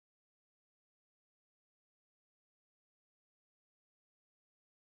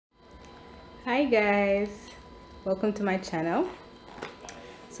Hi guys, welcome to my channel.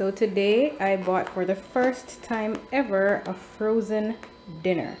 So today I bought for the first time ever a frozen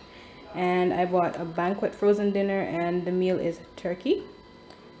dinner, and I bought a Banquet frozen dinner, and the meal is turkey.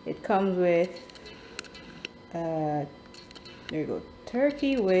 It comes with there you go,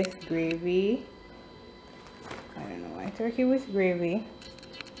 turkey with gravy. I don't know why, turkey with gravy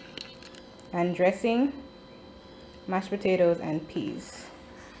and dressing, mashed potatoes and peas.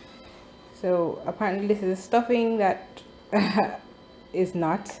 So apparently this is a stuffing that is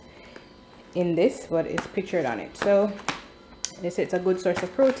not in this, but it's pictured on it. So this it's a good source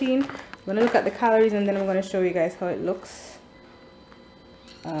of protein. I'm going to look at the calories and then I'm going to show you guys how it looks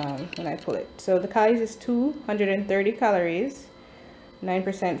when I pull it. So the calories is 230 calories,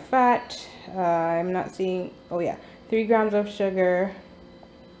 9% fat. I'm not seeing, oh yeah, 3 grams of sugar.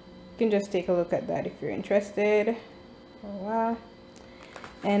 You can just take a look at that if you're interested. Oh wow.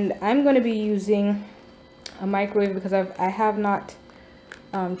 And I'm going to be using a microwave because I have not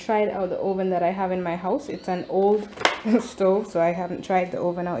tried out the oven that I have in my house. It's an old stove, so I haven't tried the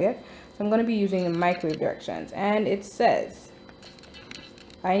oven out yet. So I'm going to be using the microwave directions, and it says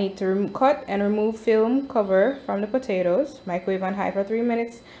I need to cut and remove film cover from the potatoes, microwave on high for 3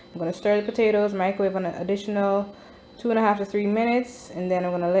 minutes. I'm going to stir the potatoes, microwave on an additional 2.5 to 3 minutes, and then I'm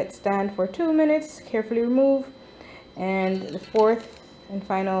going to let stand for 2 minutes, carefully remove. And the fourth and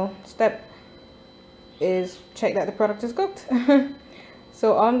final step is check that the product is cooked.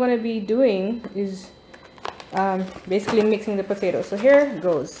 So all I'm going to be doing is basically mixing the potatoes. So here it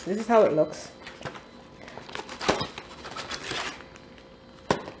goes. This is how it looks.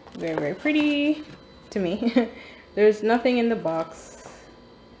 Very, very pretty to me. There's nothing in the box,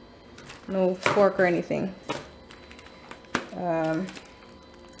 no fork or anything.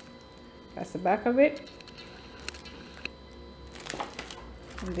 That's the back of it.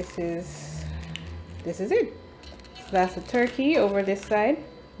 And this is it. So that's the turkey over this side,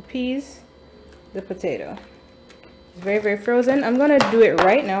 the peas, the potato. It's very, very frozen. I'm gonna do it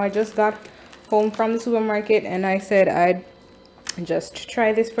right now. I just got home from the supermarket and I said I'd just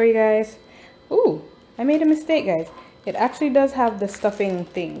try this for you guys. Ooh, I made a mistake, guys. It actually does have the stuffing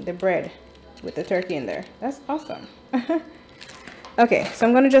thing, the bread with the turkey in there. That's awesome. Okay, so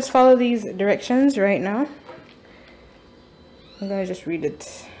I'm gonna just follow these directions right now. I'm gonna just read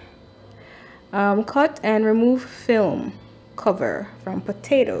it. Cut and remove film cover from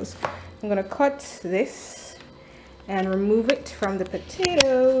potatoes. I'm gonna cut this and remove it from the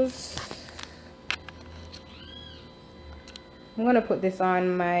potatoes. I'm gonna put this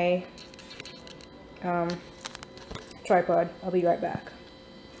on my tripod. I'll be right back.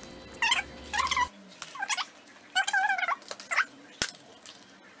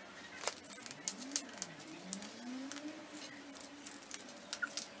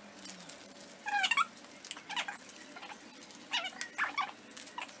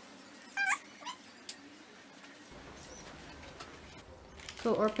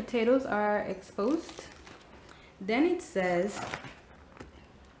 So our potatoes are exposed. Then it says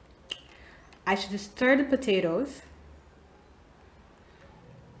I should stir the potatoes.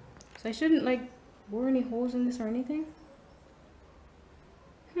 So I shouldn't like bore any holes in this or anything.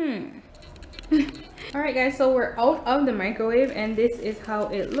 Alright guys, so we're out of the microwave and this is how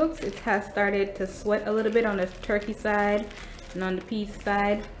it looks. It has started to sweat a little bit on the turkey side and on the peas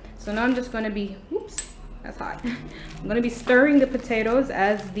side. So now I'm just going to be, oops, that's hot. I'm going to be stirring the potatoes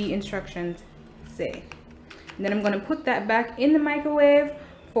as the instructions say. And then I'm going to put that back in the microwave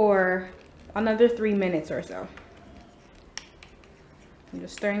for another 3 minutes or so. I'm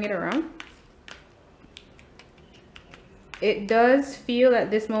just stirring it around. It does feel at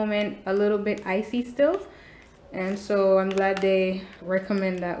this moment a little bit icy still, and so I'm glad they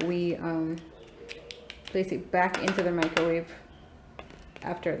recommend that we place it back into the microwave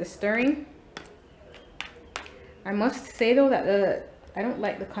after the stirring. I must say though that I don't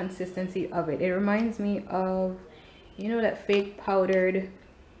like the consistency of it. It reminds me of, you know, that fake powdered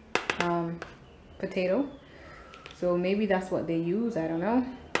potato. So maybe that's what they use, I don't know.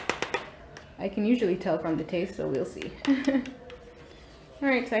 I can usually tell from the taste, so we'll see.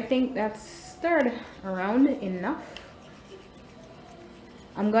 Alright, so I think that's stirred around enough.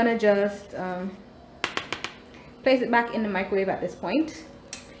 I'm gonna just place it back in the microwave at this point,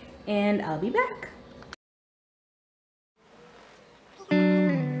 and I'll be back.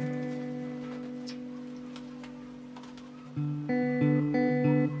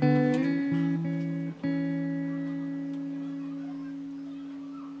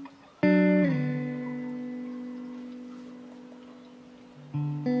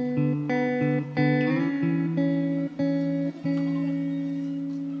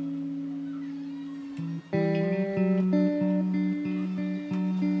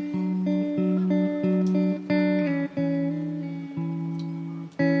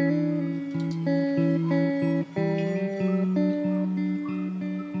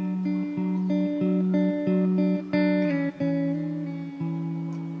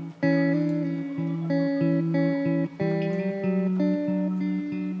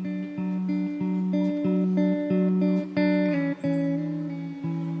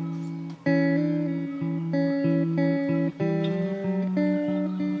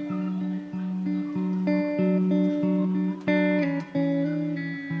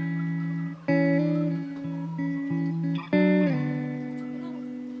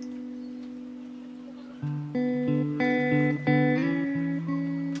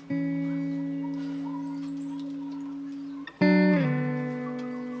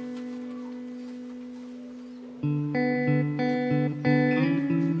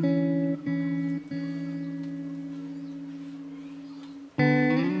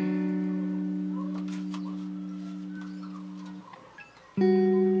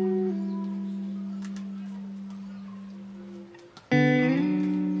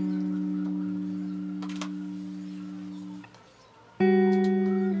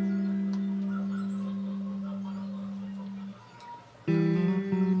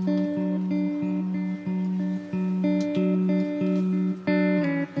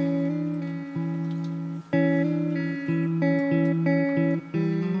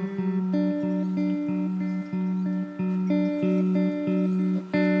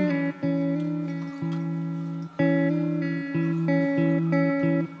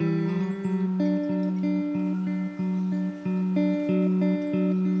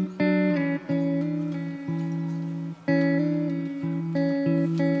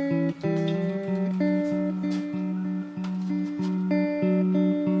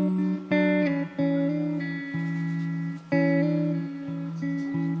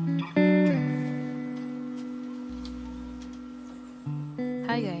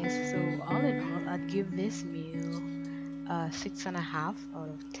 Hi guys, so all in all, I'd give this meal a 6.5 out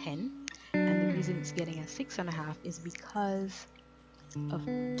of 10. And the reason it's getting a 6.5 is because of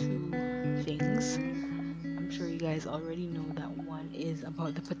two things. I'm sure you guys already know that one is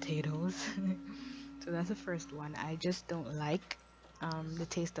about the potatoes. So that's the first one. I just don't like the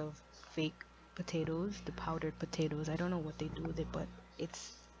taste of fake potatoes, the powdered potatoes. I don't know what they do with it, but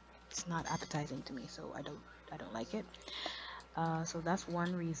it's it's not appetizing to me, so I don't like it. So that's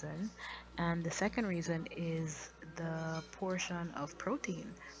one reason. And the second reason is the portion of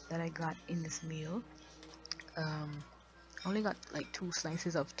protein that I got in this meal. I only got like 2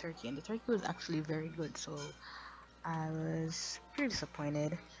 slices of turkey, and the turkey was actually very good. So I was pretty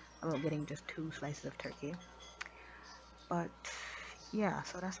disappointed about getting just 2 slices of turkey. But yeah,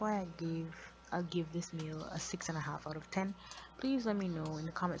 so that's why I'll give this meal a 6.5 out of 10. Please let me know in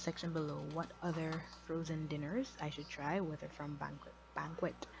the comment section below what other frozen dinners I should try, whether from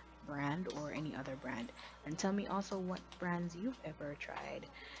Banquet brand or any other brand. And tell me also what brands you've ever tried.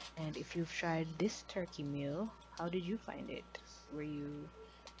 And if you've tried this turkey meal, how did you find it? Were you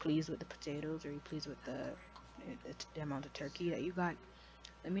pleased with the potatoes? Were you pleased with the amount of turkey that you got?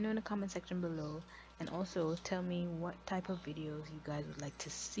 Let me know in the comment section below, and also tell me what type of videos you guys would like to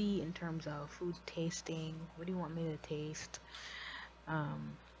see in terms of food tasting. What do you want me to taste?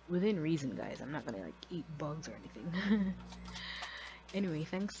 Within reason, guys. I'm not gonna like eat bugs or anything. Anyway,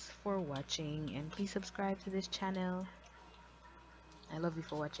 thanks for watching, and please subscribe to this channel. I love you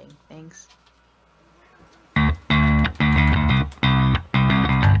for watching. Thanks.